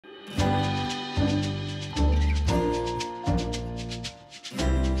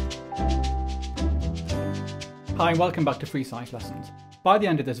Hi and welcome back to Free Science Lessons. By the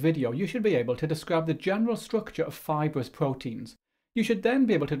end of this video, you should be able to describe the general structure of fibrous proteins. You should then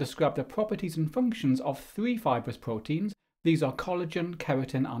be able to describe the properties and functions of three fibrous proteins. These are collagen,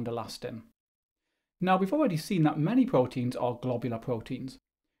 keratin and elastin. Now we've already seen that many proteins are globular proteins.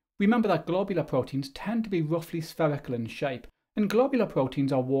 Remember that globular proteins tend to be roughly spherical in shape, and globular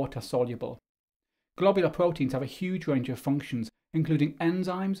proteins are water soluble. Globular proteins have a huge range of functions, including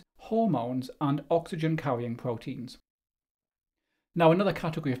enzymes, hormones, and oxygen-carrying proteins. Now another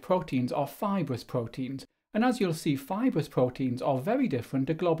category of proteins are fibrous proteins, and as you'll see, fibrous proteins are very different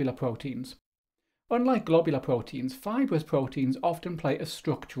to globular proteins. Unlike globular proteins, fibrous proteins often play a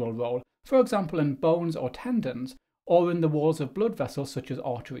structural role, for example in bones or tendons, or in the walls of blood vessels such as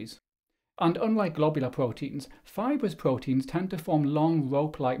arteries. And unlike globular proteins, fibrous proteins tend to form long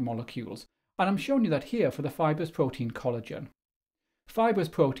rope-like molecules, and I'm showing you that here for the fibrous protein collagen. Fibrous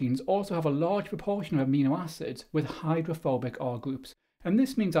proteins also have a large proportion of amino acids with hydrophobic R groups, and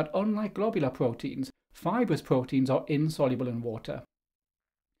this means that unlike globular proteins, fibrous proteins are insoluble in water.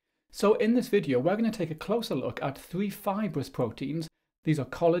 So in this video, we're going to take a closer look at three fibrous proteins. These are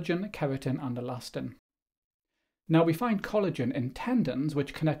collagen, keratin and elastin. Now we find collagen in tendons,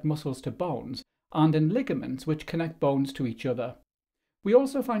 which connect muscles to bones, and in ligaments, which connect bones to each other. We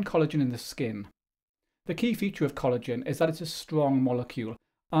also find collagen in the skin. The key feature of collagen is that it's a strong molecule,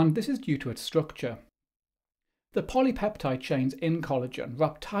 and this is due to its structure. The polypeptide chains in collagen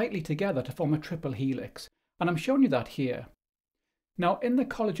wrap tightly together to form a triple helix, and I'm showing you that here. Now in the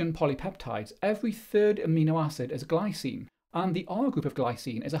collagen polypeptides, every third amino acid is glycine, and the R group of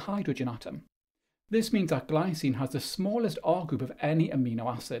glycine is a hydrogen atom. This means that glycine has the smallest R group of any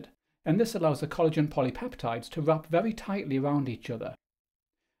amino acid, and this allows the collagen polypeptides to wrap very tightly around each other.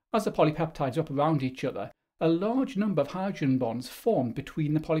 As the polypeptides wrap around each other, a large number of hydrogen bonds form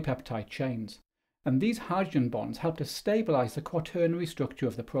between the polypeptide chains, and these hydrogen bonds help to stabilize the quaternary structure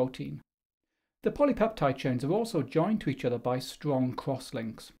of the protein. The polypeptide chains are also joined to each other by strong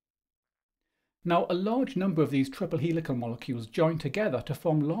crosslinks. Now, a large number of these triple helical molecules join together to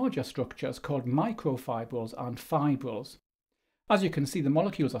form larger structures called microfibrils and fibrils. As you can see, the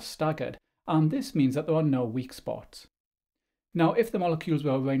molecules are staggered, and this means that there are no weak spots. Now, if the molecules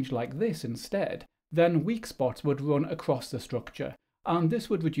were arranged like this instead, then weak spots would run across the structure, and this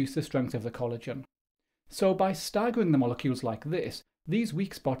would reduce the strength of the collagen. So by staggering the molecules like this, these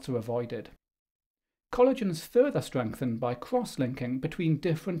weak spots are avoided. Collagen is further strengthened by cross-linking between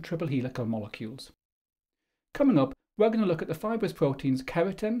different triple helical molecules. Coming up, we're going to look at the fibrous proteins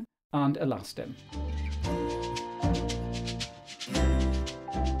keratin and elastin.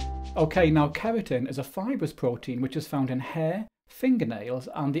 Okay, now keratin is a fibrous protein which is found in hair, fingernails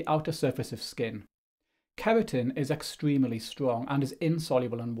and the outer surface of skin. Keratin is extremely strong and is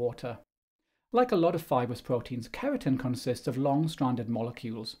insoluble in water. Like a lot of fibrous proteins, keratin consists of long-stranded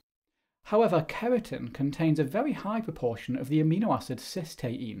molecules. However, keratin contains a very high proportion of the amino acid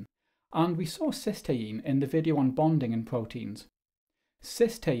cysteine, and we saw cysteine in the video on bonding in proteins.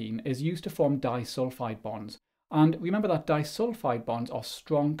 Cysteine is used to form disulfide bonds, and remember that disulfide bonds are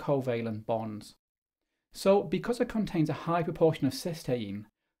strong covalent bonds. So, because it contains a high proportion of cysteine,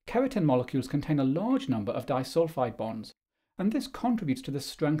 keratin molecules contain a large number of disulfide bonds, and this contributes to the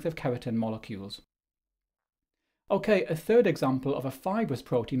strength of keratin molecules. Okay, a third example of a fibrous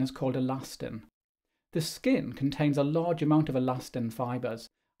protein is called elastin. The skin contains a large amount of elastin fibers,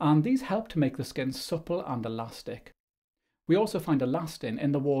 and these help to make the skin supple and elastic. We also find elastin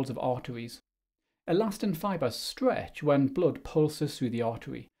in the walls of arteries. Elastin fibers stretch when blood pulses through the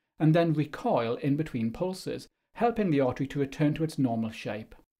artery, and then recoil in between pulses, helping the artery to return to its normal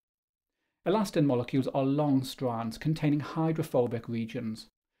shape. Elastin molecules are long strands containing hydrophobic regions.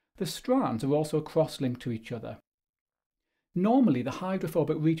 The strands are also cross-linked to each other. Normally, the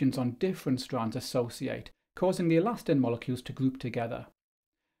hydrophobic regions on different strands associate, causing the elastin molecules to group together.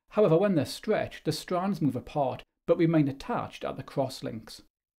 However, when they're stretched, the strands move apart but remain attached at the crosslinks.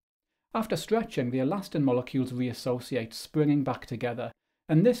 After stretching, the elastin molecules reassociate, springing back together,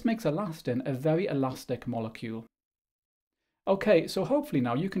 and this makes elastin a very elastic molecule. Okay, so hopefully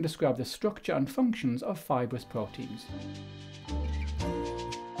now you can describe the structure and functions of fibrous proteins.